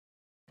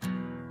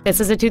This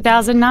is a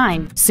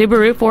 2009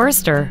 Subaru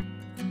Forester.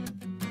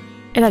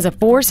 It has a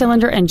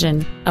 4-cylinder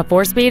engine, a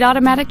 4-speed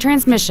automatic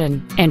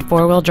transmission, and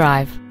 4-wheel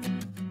drive.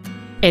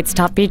 Its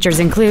top features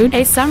include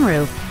a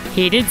sunroof,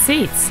 heated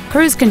seats,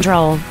 cruise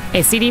control,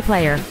 a CD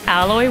player,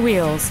 alloy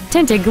wheels,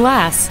 tinted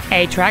glass,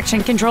 a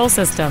traction control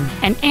system,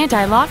 an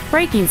anti-lock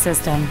braking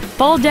system,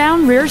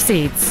 fold-down rear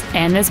seats,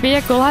 and this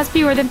vehicle has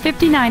fewer than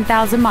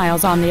 59,000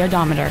 miles on the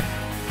odometer.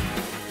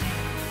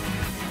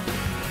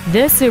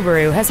 This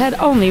Subaru has had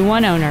only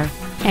one owner,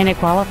 and it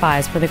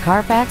qualifies for the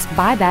Carfax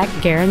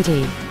buyback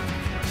guarantee.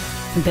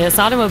 This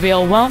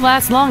automobile won't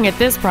last long at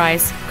this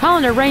price. Call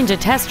and arrange a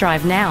test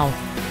drive now.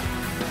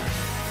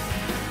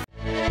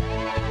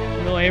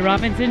 Roy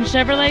Robinson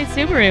Chevrolet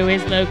Subaru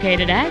is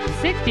located at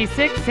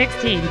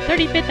 6616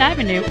 35th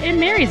Avenue in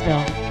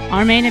Marysville.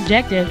 Our main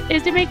objective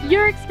is to make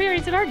your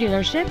experience at our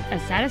dealership a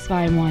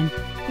satisfying one,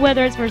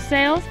 whether it's for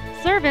sales,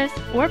 service,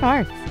 or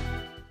parts.